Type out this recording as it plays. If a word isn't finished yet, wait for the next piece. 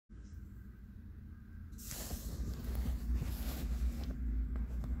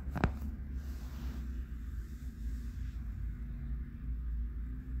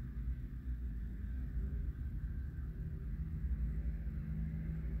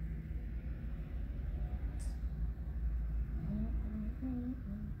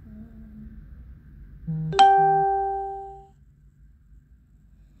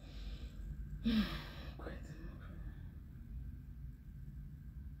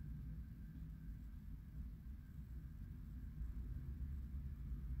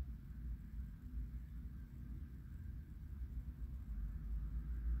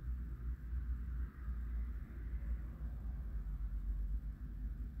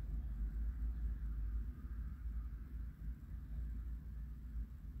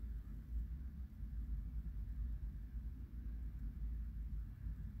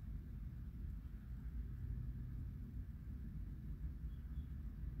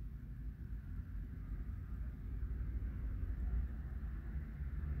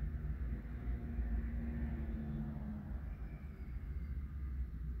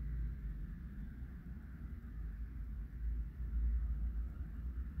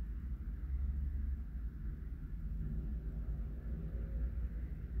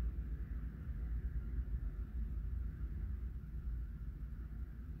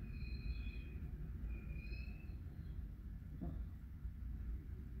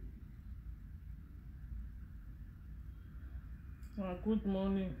Good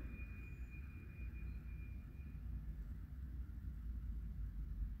morning.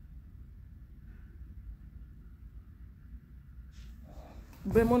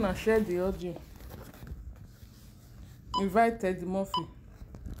 Bemona share the audio. Invite Eddie Murphy.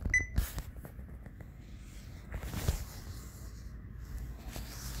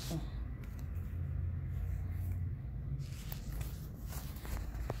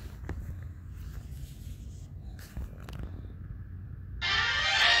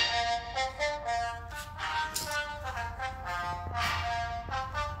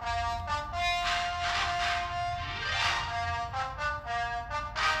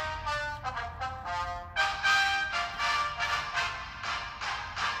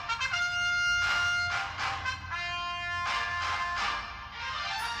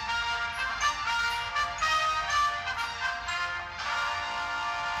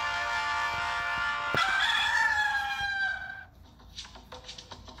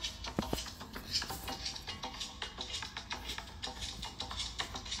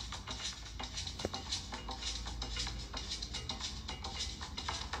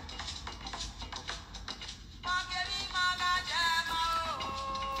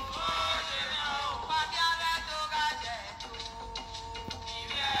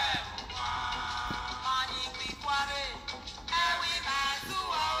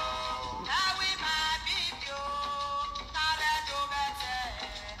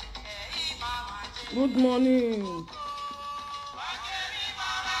 Good morning.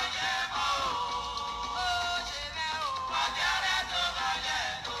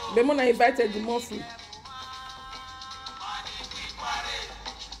 Bemona invited Eddie Murphy.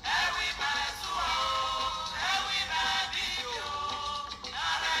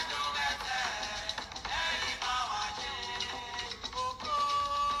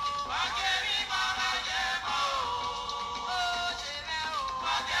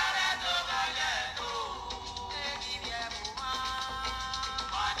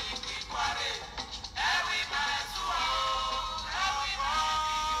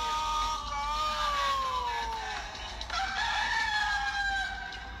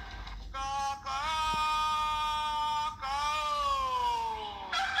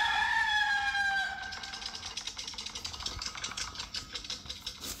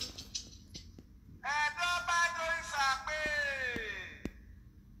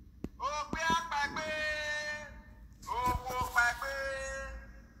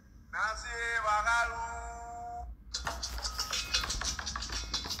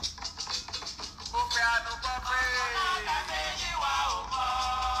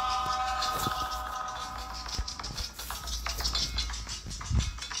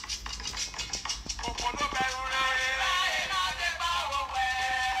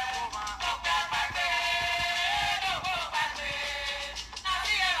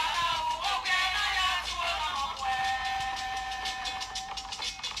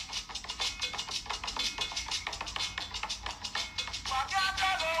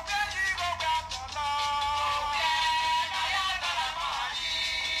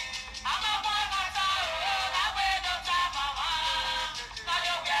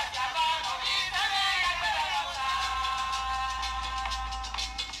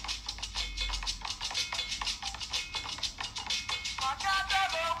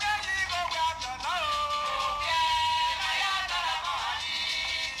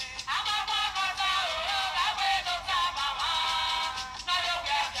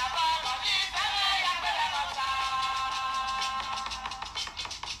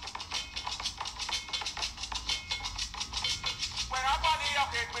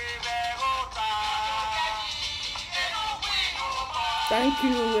 Thank you,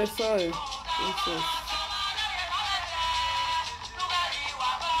 we're sorry.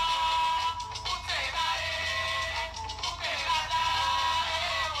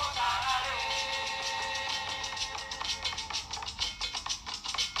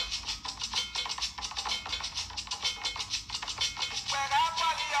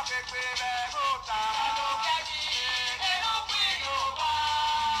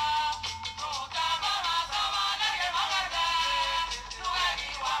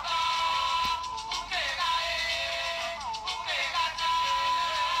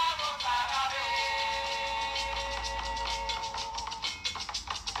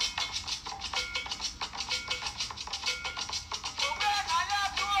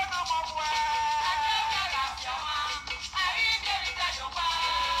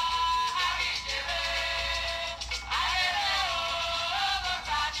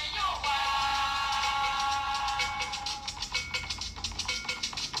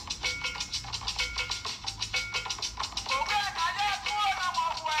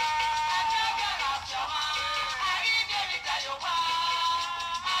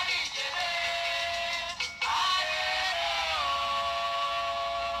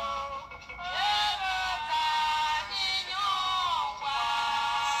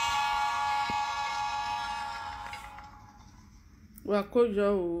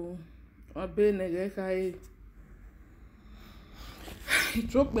 wakojo o abe nege kai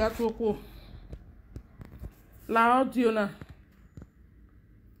itokpe atoko la audio na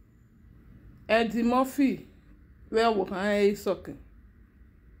Eddie Murphy we wo kan lSOKEN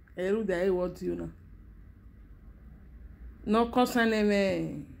eru da audio na no concern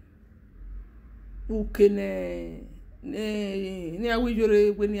me ukene ni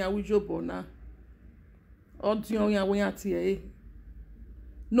awijore we ni awijobo na audio yan we ati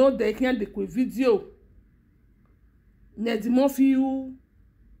no de kian de ko video Eddie Murphy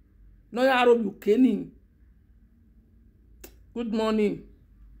no ya ro ukeni. Good morning.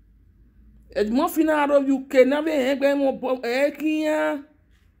 Eddie Murphy na ro UK na be egbe mo kian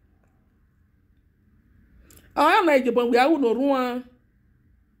na ijebo we awu no ruan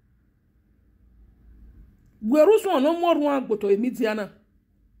gweru so no mo ruan gboto emidiana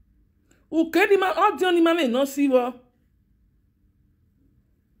ukeni ma audio ni ma me no siwo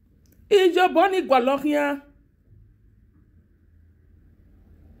ìjọba ní gwalokia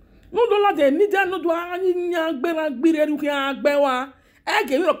nudo la de media nudo anya gbera gbire ru kia agbewa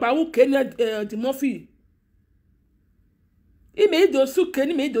ege mi opa ukeni Eddie Murphy ime ido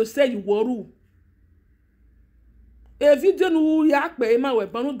sukeni me ido se iworu e video nu ya pe ma we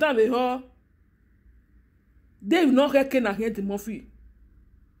banu dan le ho Dave no reke na Eddie Murphy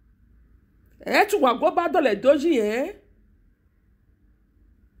tu wa go ba dole doji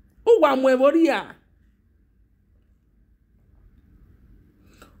uwa mwevoria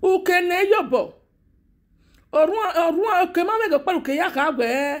ukene yobo orun ke ma me go paru ke ya ka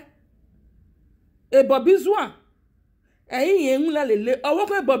gbe e bobizua yin yen la lele owo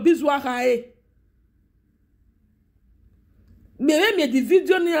ko bobizua ka me di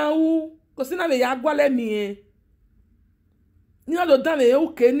video ni awu ko sina me ya gwale mi ni o lo dan me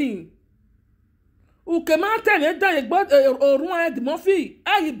ukeni uke ma tele dan egbo orun Eddie Murphy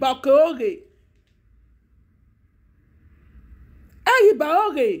ba ko oge ba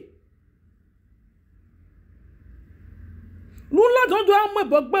oge lula don do am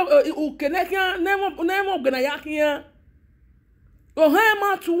gbogbo uke ne kian ne mo gna ya kian o ha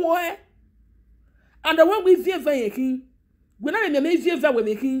ma tuwo and when we vie van yekin we na me vie van we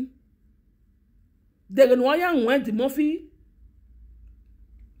mekin de no ya nwa Eddie Murphy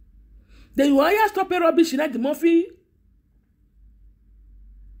de you are stop rubbish in Eddie Murphy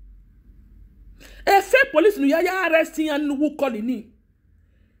fake police no ya arresting and who calling ni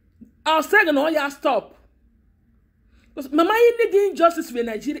I'll say no ya stop because mama you need justice for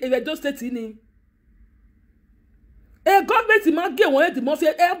Nigeria if just state ni government ma ge won Eddie Murphy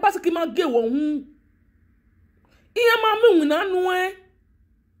basically ma ge won hu iya ma mu na nu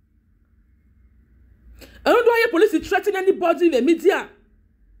I don't know why police threaten anybody in the media.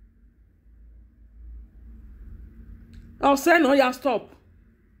 I'll say no, ya stop.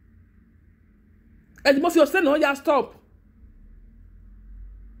 Eddie Murphy, I'll say no, ya stop.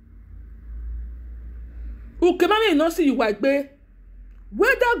 Okay, mommy, not see you white bay.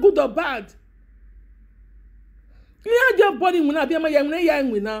 Whether good or bad. You your body will not be my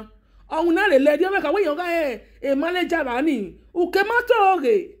young winner. I will not let you make away your guy, a manager, Rani. Okay, matter.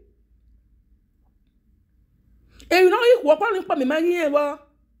 You know, you walk on for me, my year.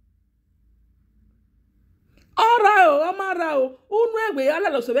 Ora amara unu egbe ala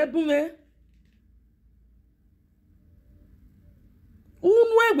lo so be bume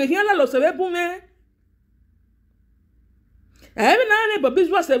unu egbe hi ala lo so be bume ebi na ni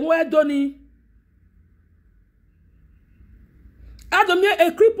bobizwa se wo edoni adomi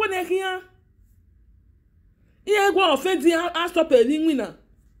e kripo ne hia iye gwa ofendi a stop e ni nwina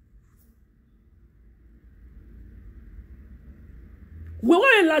we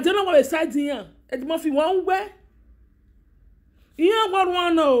wa la je no wa side here Eddie Murphy won we iyan gwaru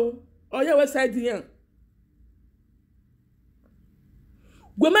ano oye we side yan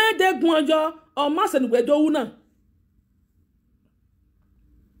gwe me de gun ojo o ma se ni gwe do wu na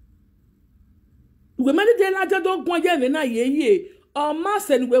gwe me de la je do gun oje me na yeye o ma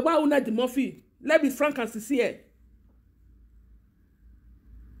se ni gwe wa wu na Eddie Murphy let be frank and sincere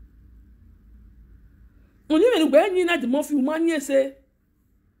oni me ni gwe yin na Eddie Murphy ma ni ese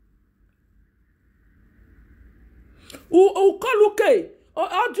o koluke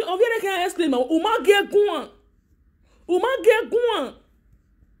o viene que explain o ma ge gun o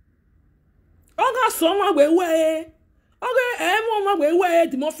ga so ma we o ge mo ma we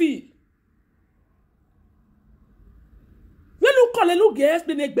Eddie Murphy we lu kole lu ge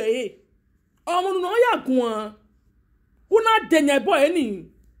explain egbe o mo no ya gun una denye boy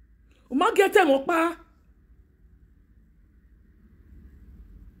ni o ma ge te mo pa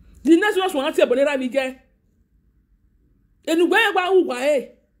the next one ti e bonera mi ge Enugwe wa uwa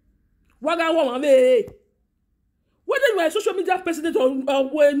waga wa mame. Whether you are a social media president or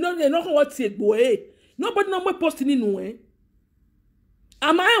no what say boy, nobody no more posting in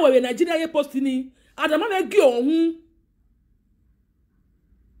am I where Nigeria posting in? Adama me gi ohun.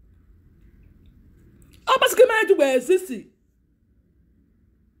 Obaske ma do be sisi.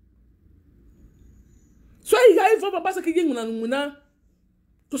 So you guys for papa ke nguna nguna.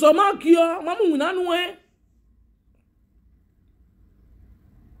 To so ma gi o, ma mu nguna nu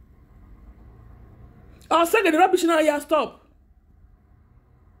I'll say the rubbish now, yeah, stop.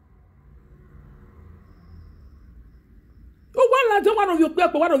 Oh, one like one of your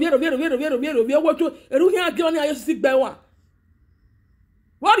people, one of your what to a room here, Johnny, I sick by one.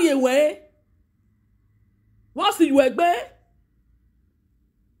 What are you way? What's the way, bear?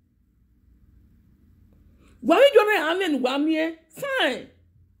 Why you don't have 1 year? Fine.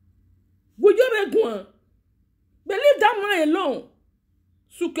 Would you read one? Believe that man alone.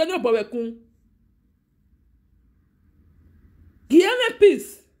 So can you buy a coon? Give me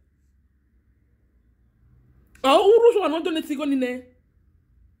peace. Oh, Urusu are not donating on in.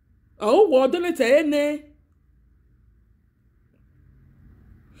 Oh, what donate any?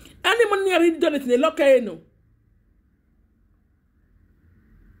 Any money are donating the local no.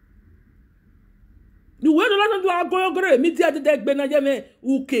 You went along to our go media the deck Benajame,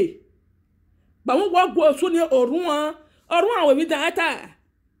 okay. But one walk was soon or Rouen with the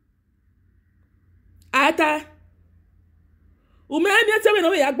Ata. Umenya tell me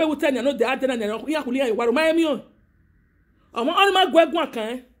no ya gbe wutanya no de adena na ya kulia ya waru mai mi o. Omo on ma gwagun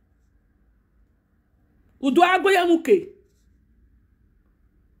kan. Udo ago ya muke.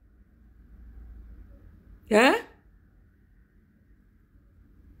 Eh?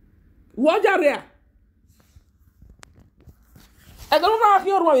 Wo jare a. E do na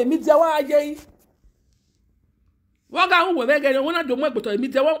fi oru wa mi dia wa aje. Wo ga hu we be ge wona do mo egboto mi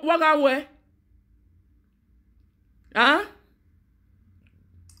dia wo ga hu e. Ah?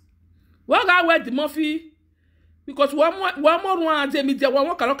 What I wear the Murphy because one more one day media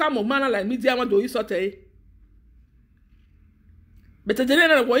one can come on man like media want to use sort but the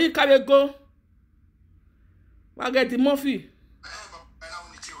general where you carry go. What get the Murphy?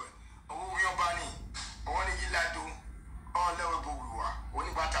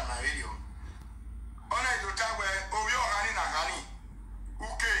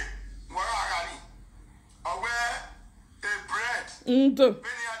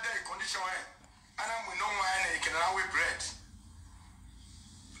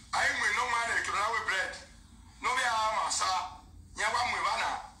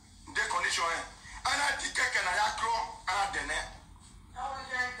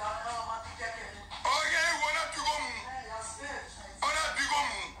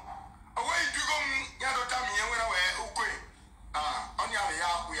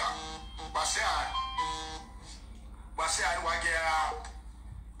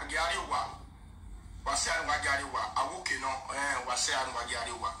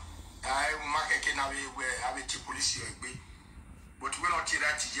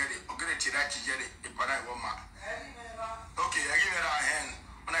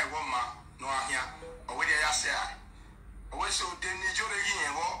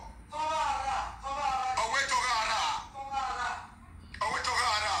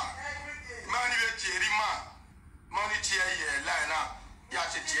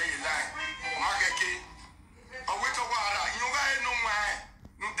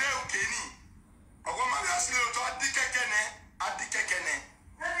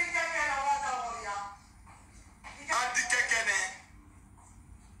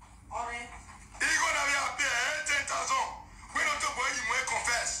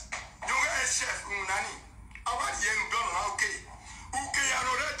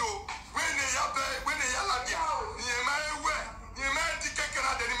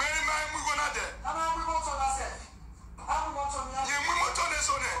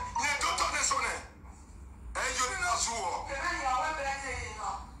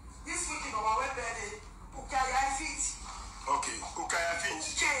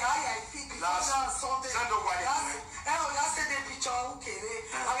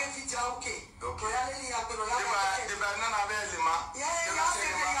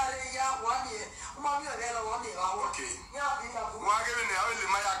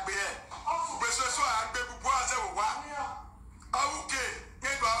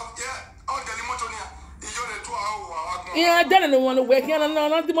 Yeah, then no one work here and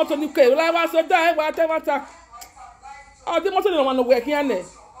not the motor UK. Well, I was so die, whatever. Oh, the motor no one work here.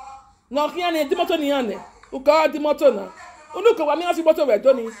 No, here, the motor near. Who got the motor now? Oh, look, what me ask you motor we're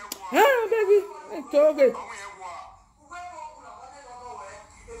doing. Ah, baby, it's okay.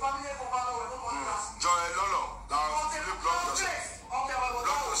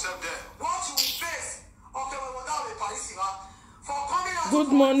 Good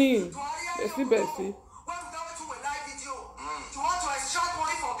morning. Bessie.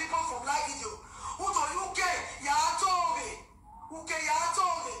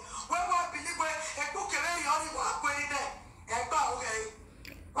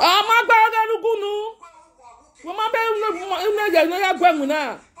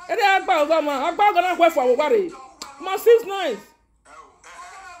 My 6 9.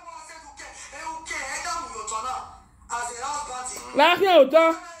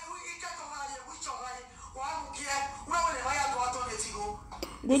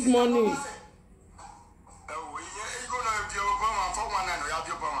 Good morning.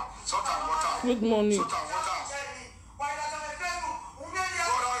 Good morning.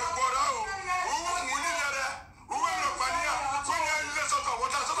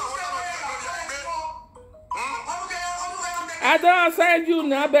 I don't answer you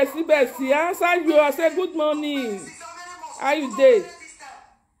now, Bessie. I answer you. I say good morning. How you doing?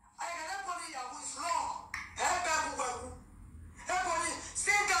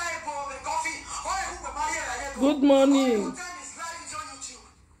 Good morning.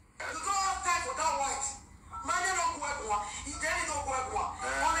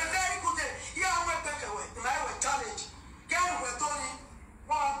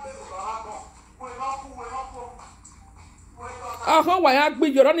 Why I be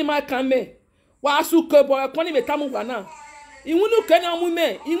your only my camé? Why so couple a conny me tamuana? You wouldn't can on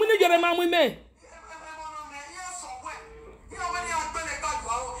women, you wouldn't get a man with me.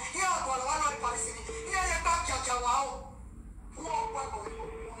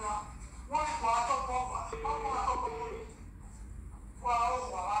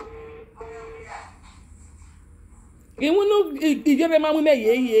 You wouldn't get a man with me,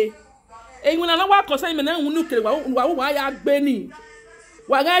 ye. And when I know what concern me now, who look at why I Benny.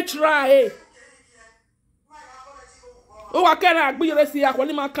 Why I try? Oh, I can't be your see. I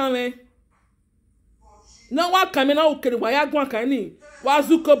want my coming. No one coming out. Why I go on canny? Why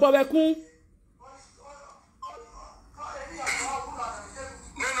Zuko Babacun?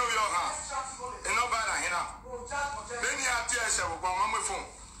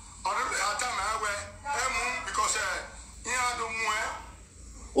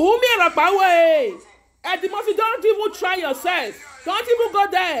 Away. At the Murphy, don't even try yourself. Don't even go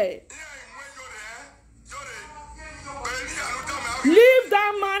there. Leave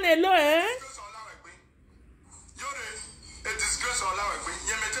that man alone, eh?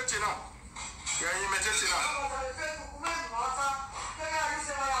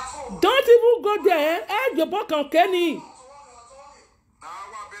 Don't even go there. Add your book on Kenny.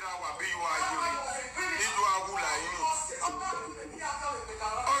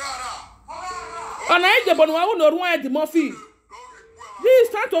 And I don't know why the Murphy. This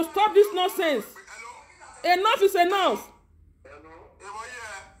is time to stop this nonsense. Enough is enough.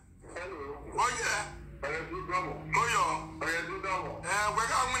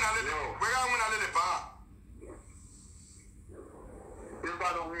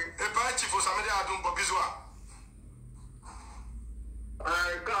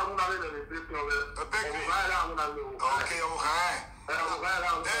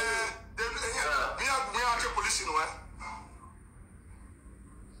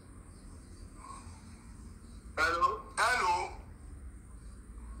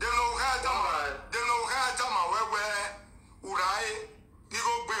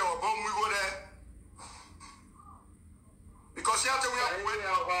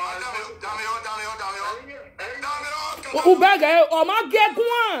 Ubaga, Oma get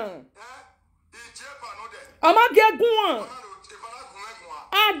one. Oma get one.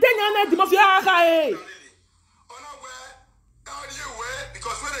 Ah, then you need to move your eye.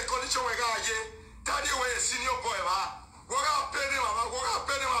 Because when they call each other, daddy way senior boy,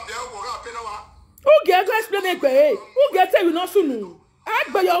 who get to explain it? Who get to you not soon? I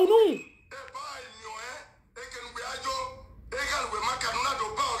buy your own.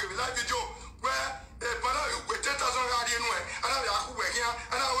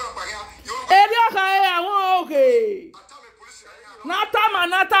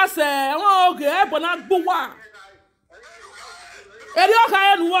 Nata say, oh, okay, but not Boa. Erioka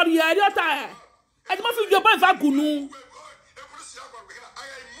and warrior, Eriota. I must be your best Agunu.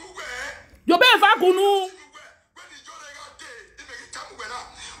 Your best Agunu.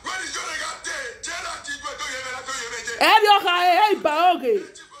 Erioka, hey, Baoge.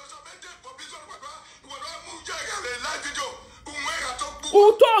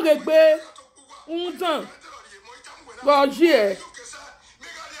 Who talk it, babe? God, yeah.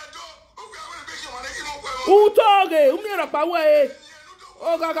 Utoge, umira pawe.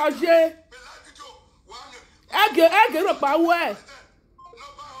 O gagaje. Ege ro pawe.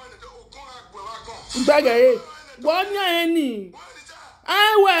 Bagay. Wonya eni.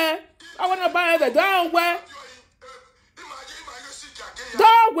 Awe. I wanna buy the dog way.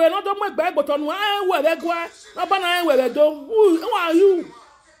 Dog way, not my bag, but on one way, that guy. No banana where they do. Who are you?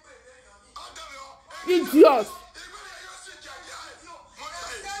 Idiot.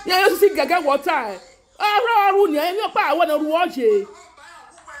 Yeah, you see, Gaga water. I run your power when I watch it.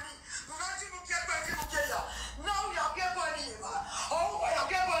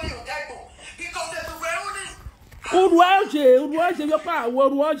 Urwaje, your power,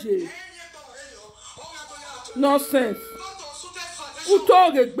 urwaje. Nonsense. Who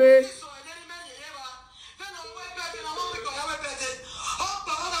told it, babe?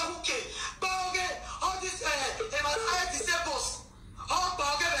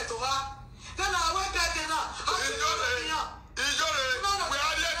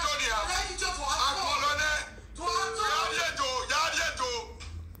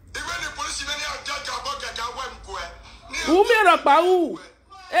 Who made up by who?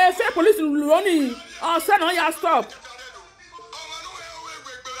 Eh, say police running. Oh, send on your stop.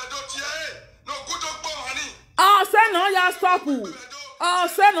 Oh, send on your stop. Oh,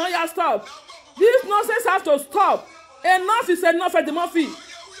 send on your stop. This nonsense has to stop. Enough is enough at the Murphy.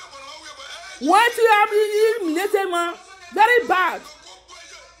 What you have eliminated, man? Very bad.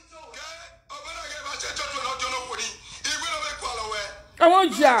 I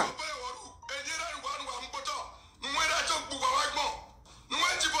want you.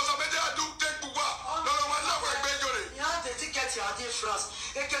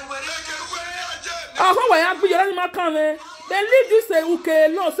 Oh, how I be your man come? Then leave this okay,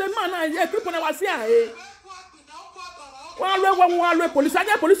 no, say man, I keep on our CIA. One police, I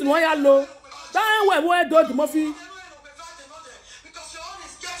get police in one yellow. That where do the Murphy? Because your own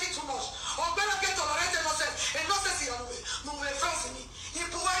is getting too much. Or better get tolerated nonsense. And nonsense is moving France in me. He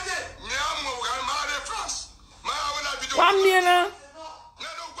provided. One minute.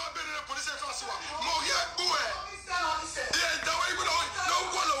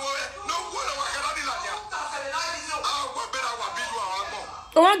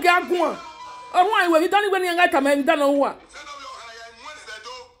 Oh, I got one. Oh, why? Well, you don't even get a man. You don't know what.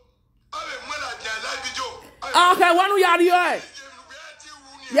 Okay, one who are you?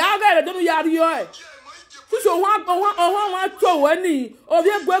 Yaga, don't yard you. So one to any of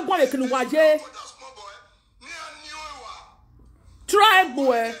your work one can watch it. Try,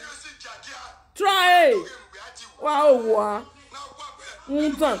 boy. Try. Wow.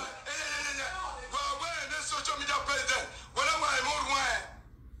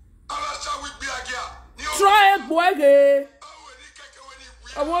 Try it, boy.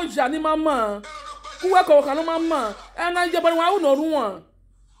 I want Johnny, Mama. Who work over Mama, and I get one or one.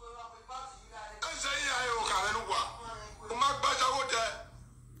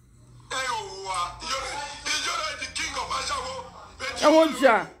 I want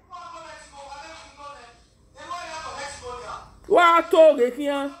ya. What told it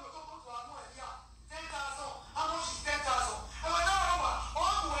here?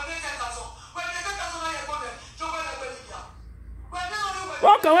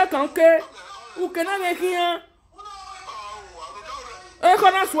 Welcome, okay? Who can I make here? I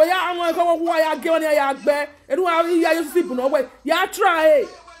can't swear I'm going to go why I get on your bed and who are you sleeping away. Yeah, try.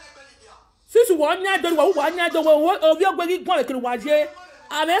 Since 1 year, don't know 1 year, don't know what of your baby point can watch it.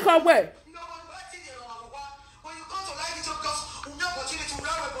 I make her way.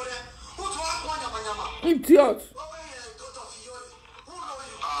 Idiot.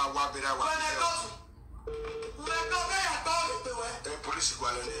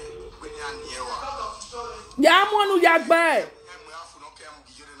 Yeah, I'm one who yak by.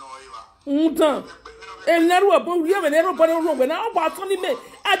 And never about you and everybody wrong. When I about 20 minutes,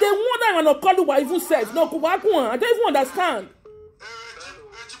 I don't want to call you what you said. No, I don't even understand.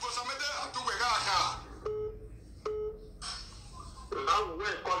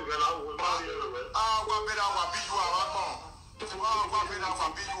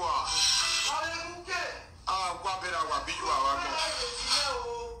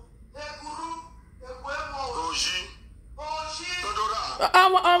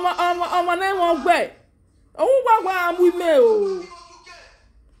 I'm name of way. Oh, what we may.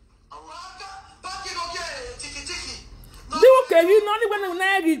 Do okay, you not even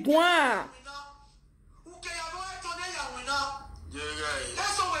nag it one.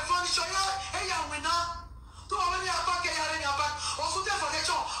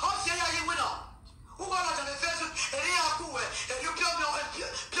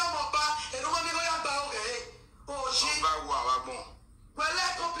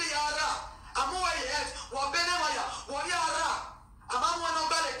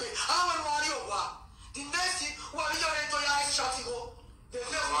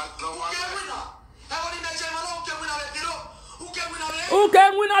 Okay,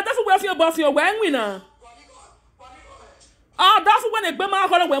 winner. That's where your buff your winner. Ah, that's when a bema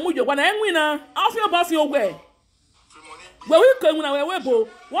color when you want to winner. Off your buff your way. Where we come when I webo.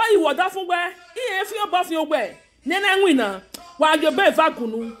 Why you want that for where? If you buff your way. Nene winner. While your bed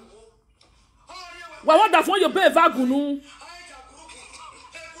vagunu. Why what that for your bed vagunu?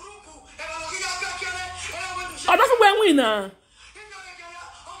 Oh, that's when winner.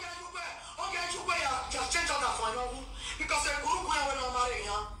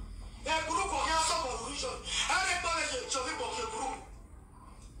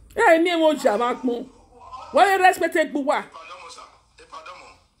 Hey, me won't jam more. Why you respected Buwa?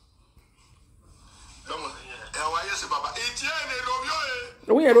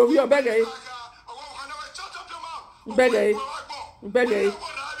 We are over your bagay. Bagay. Bagay.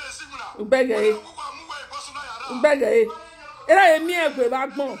 Bagay. Bagay. And I am near with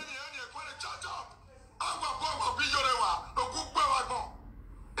that more.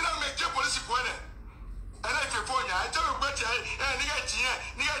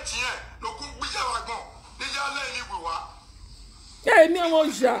 Yeah, me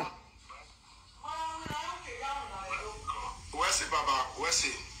won't jam. Where's it, Baba? Where's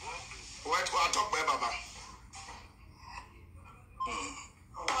it? Where do I talk by Baba?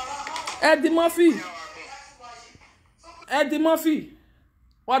 Eddie Murphy. Eddie Murphy.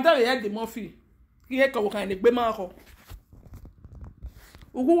 What are Eddie Murphy? He ain't going to be my home.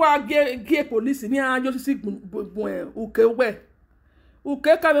 Who are gay police in here? Just see, okay, where?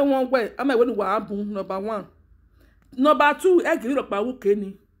 Okay, come one way. I'm going to happen. Number one. Number two, I give it up.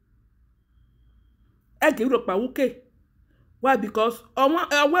 Okay, I give it up. Okay. Why? Because I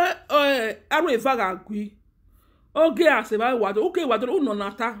agree. Okay, I say why what? Okay, what? Oh no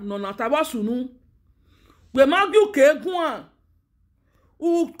nata. What sunu? We mag you ke guan.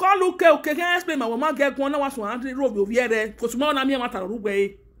 U call okay. Can explain my woman get guan? Was 100 road over here. Cause more na me matter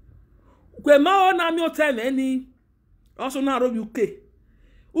rugwe. We more na me hotel any. Also na road UK.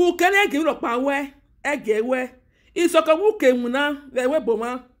 U can I give up power? Egewe. It's okay. Okay, muna. We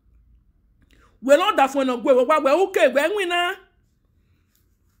boma. We not that for no go. We okay. We winner.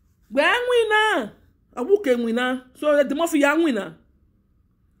 We winner. A wuke winner. So the mafia young winner.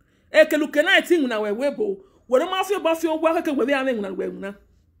 E ke luke na ting na we webo. We no mafia buffio work ke we be ane winner.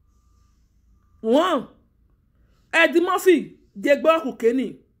 Wow. E the mafia de gbo kuke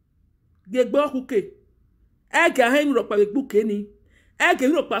ni. De gbo kuke. E ke hen ro pa buke ni. E ke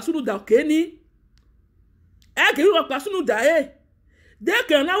ro pa sunu da ke ni. E ke ro pa sunu da e. De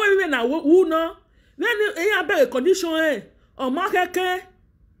ke na we na wu no. Then e ya be condition e. O ma keke.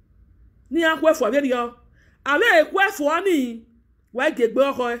 Ni akwe fo be yo ave ekwe fo ni wa gegbe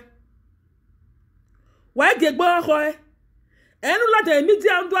oko enu la de mi di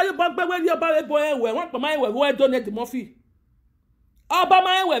andu ayo gbagbe we yo ba we bo ewe won pa mai we donate Murphy oba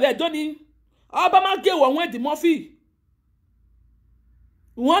mai we be doni oba ma ge wo won di Murphy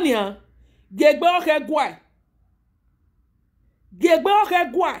won ya gegbe oko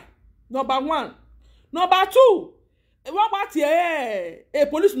gwa number 1 number 2 what about a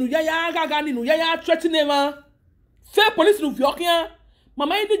police nu ya gaga nu ya threatening ma say police nu viokia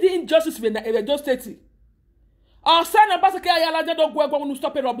mama you need injustice in the Edo state or say na basake ya la do go nu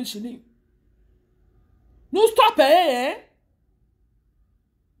stop rubbish ni nu stop a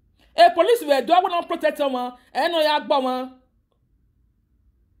police we do not protect them e no ya gbo won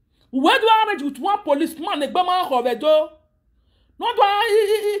where do I arrange with one policeman e gbo ma ho we do no do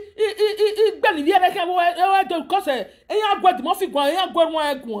gbeni bi ere ke we do cause ya gwa di Murphy gwan ya gwa won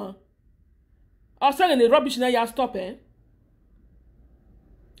egun o say ni rubbish na ya stop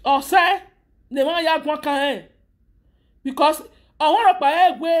o say ne ma ya gwan kan because I want pa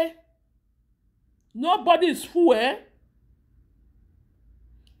egwe nobody is fool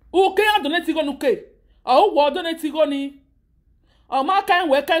okay ya donate go nuke o wo donate go ni o ma kan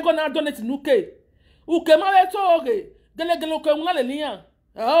we kan go na donate nuke uke ma we to oge gele ko nwa le niyan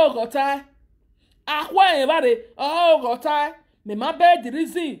oh gota akwa e bare oh gota me ma be the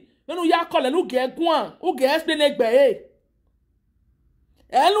reason nenu ya kole nu ge gun u ge explain egbe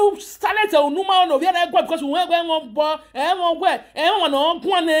elu salete onu ma no vie na egbe because we won bo won we won no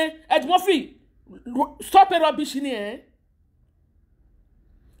gun ne Eddie Murphy stop rubbish ni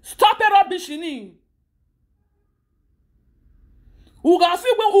stop rubbish ni u ga fi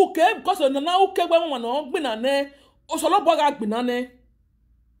gbe u ke because na u ke gbe won no gbina ne o so lo boga gbina ne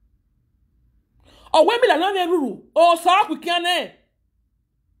o we mi la na ruru o sa ku kian ne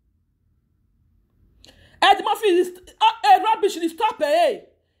Eddie Murphy is rubbish ni stop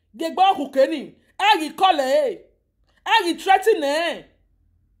gegbo ku ke ni egi kole egi threaten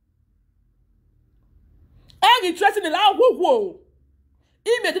la wo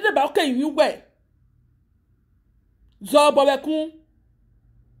ime tete ba okay yin we zo bo bekun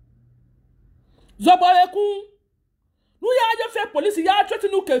nu ya je fe police ya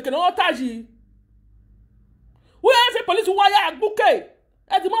threaten nu keke no taji wo ya fe police wa ya agbuke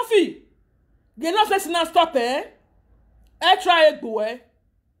e di mo fi ge no face na stop e try egbo e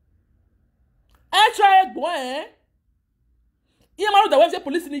iye maru da we fe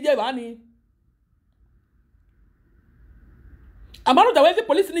police ni je ba ni amaru da we fe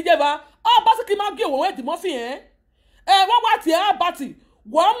police ni je ba o ba se ki ma ge wo e di mo fi wọ́n wá tí ẹ bá ti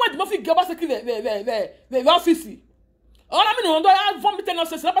wọ́n mọ̀ ìdìmọ́ fi gẹ́ bá ṣe kí the ọ́fíìsì ọ̀nà mi nìwọ̀n tó yà vomit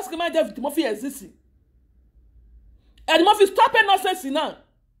nonsense lọ́pàá sí kí máa jẹ́ ìdìmọ́ fi exist ìdìmọ́ fi stop ẹ̀ nonsense náà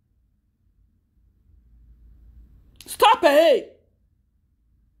stop ẹ̀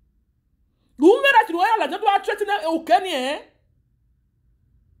lùú mẹ́rẹ̀ tí wọ́n yà làjọ́ tó wá tẹ́tí náà òkè ni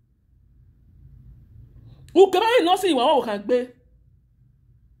òkè máa ń nọ́ọ̀sì ìwà wọn ò kàn gbé.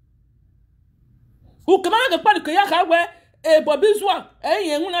 Ukemana ke pa ke ya ka we e bobi zwa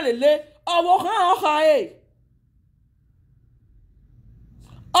yin hu na lele owo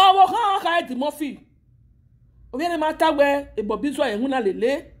kan di mo fi o bi ni ma ta we e bobi zwa yin hu na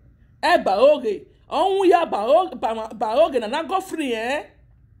lele e ba oge ohun ya ba oge na go free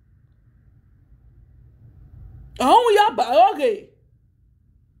ohun ya ba oge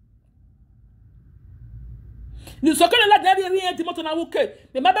ni sokene la dari ri di moto na wuke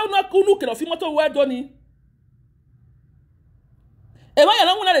me ma be unu ke lo fi moto we do ni e wa ya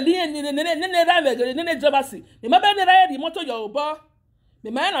na nguna le ne ra ve ne jobasi me ma be ne ra di moto yo bo me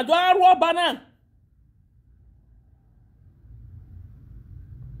ma na do aru oba na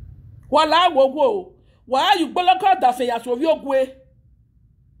wala wowo wa yu gboloka da fe ya so vi ogwe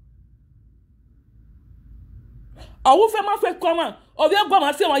awu fe ma fe koma obi egwa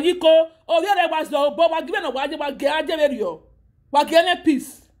ma se won yiko obi re wa so bo wa give na wa je wa ge aje verio wa ge ne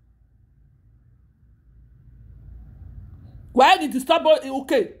peace wa gi disturb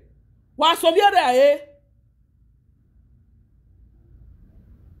okay wa so vi re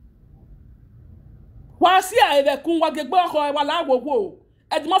wa si a ebe kun wa ge gbo ko wa la wowo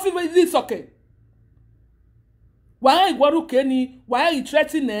e di mo fi lSOKEN wa igworu ke ni wa i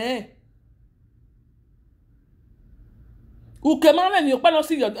threaten uke ma me mi opa no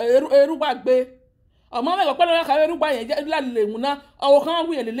si erugba gbe o ma me opa no ka erugba yen je la le nwuna o kan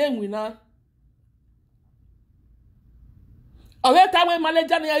wi le nwina o we ta we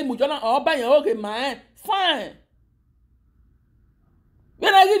manager ni ai mujo na o ba yen oge ma fine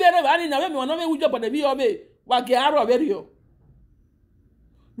we na gi dere ba ni na we mi wona me wujo bode bi o be wa ge aro be rio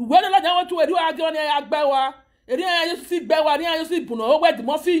we la ja won tu eri wa ge oni agbe wa eri ayo si gbe wa ni ayo si buno o we di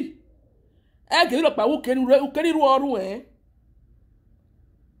mo fi e ge ro pa wo keri ru oru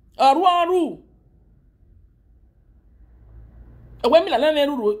Aru ewe mi la lene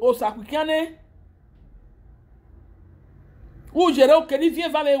ruru o sakukiane u jere o keri vie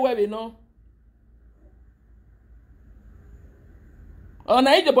va we no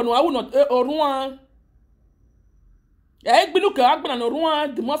ona ije bonu awu no orun e gbinu ka agbana no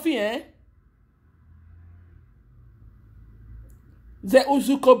orun de mo fi ze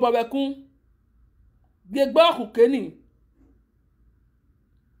uzuko babekun gbegbe okukeni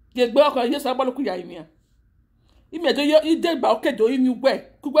gegbe oko ye sa bolu ku ya imi imi to yo ide ba oke do imi gbe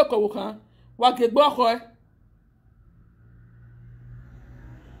ku gbe ko wo kan wa gegbe oko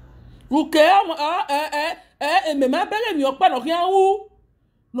uke me ma bele mi opa no kian wu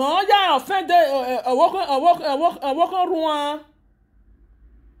no ya ofin de owo kan ruan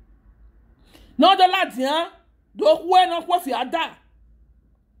no de ladian do ku e no ku fi ada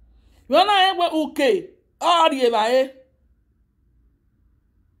yo na e we uke ari e ba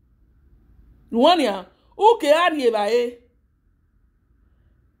Nuania, uke ari ba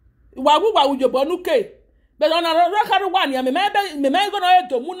wa wu wa ujo bonuke. Be ona ro karu wa ni me me go no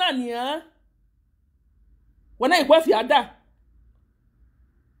edo mu na ni Wona ikwa fi ada.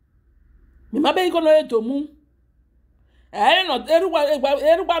 Me ma be go no edo mu. No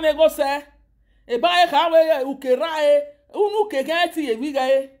erugba me go se. E ba ka we uke ra unu ke ga ti e wi ga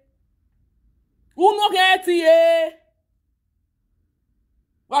Unu ga ti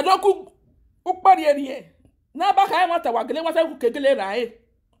Wa doku ukpari eriye na ba ka nwata wa gele nwata ku kegele rai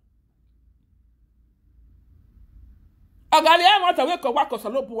agali nwata we ko wa ko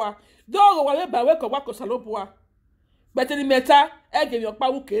salobuwa dogo wa we ba we ko wa ko salobuwa beteni meta e ge mi opa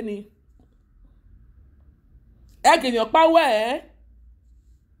wuke ni e ge mi opa we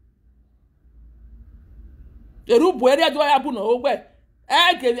erubu eri ajo ya bu no ogbe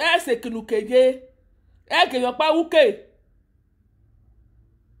e ge e se kinu keje e ge mi opa wuke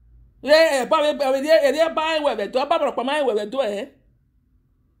ba we ba we ba we do ba bro pa mai we do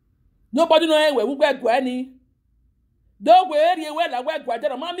Nobody know where we go any. Don't worry, where la we go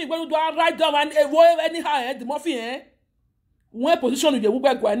there. Mommy, when you do right down and anyhow, the muffin, when position you we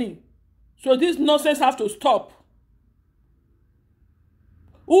go any. So this nonsense has to stop.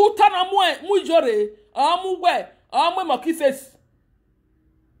 Ou tana mu jore, amu we, amu makifes.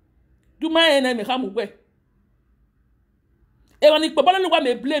 Do my enemy hamu we. E wani papa no wa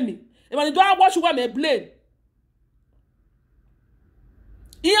me blame me. E wani do a watch wa me blame.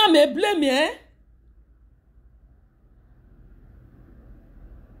 Iya me blame eh?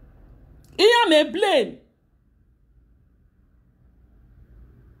 Iya me blame.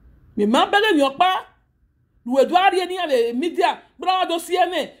 Me ma bele mi opa. Lu do ari ni ave media. Bra do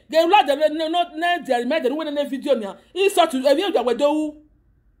CNN. Ge la de no na de me de we na video ni. E so to e bi o we do.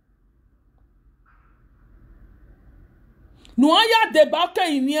 No aya de ba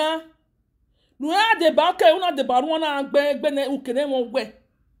kan inia. No aya de ba kan una de ba won na gbe na ukene won we.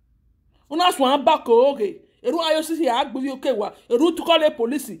 Una so an ba ko oge. Eru ayo sisi ya agbe oke wa. Eru to call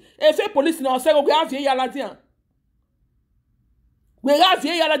police. E fe police na o se go avie ya la dian. We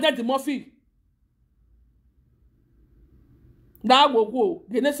avie ya la dian di Murphy. Da go.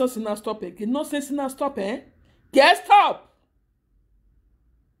 Ge ne sense na stop it. Ge no sense na stop eh. Get stop.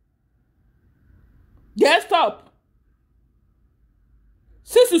 Get stop.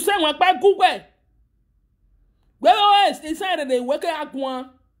 Since you say one by Google. Where is inside the worker agwan?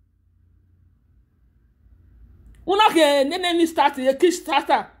 Una ke nene start a kick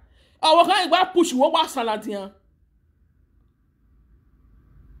starter. Our guy wa push wo wa saladian.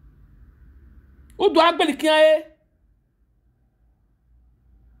 O do agbeli kian e.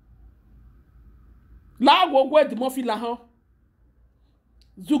 La wo gwe di Murphy la han.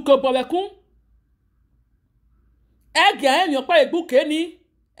 Zuko bobekun. Ege enyo pa egbuke ni.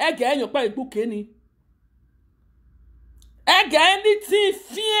 Ege enyo pa egbuke ni. Ege anything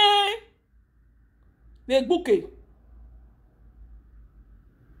fear. Egbuke.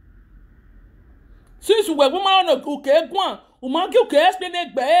 Since we woman on okay gwan, o ma ge okay explain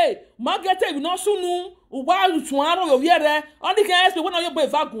egbe o ma get e no sunu o wa tun aro yo yere on the can explain when you be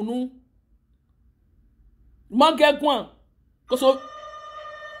vagunu ma ge gwan cuz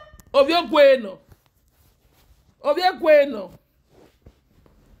obi egwe no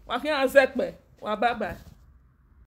wa kin an sepe wa bye bye.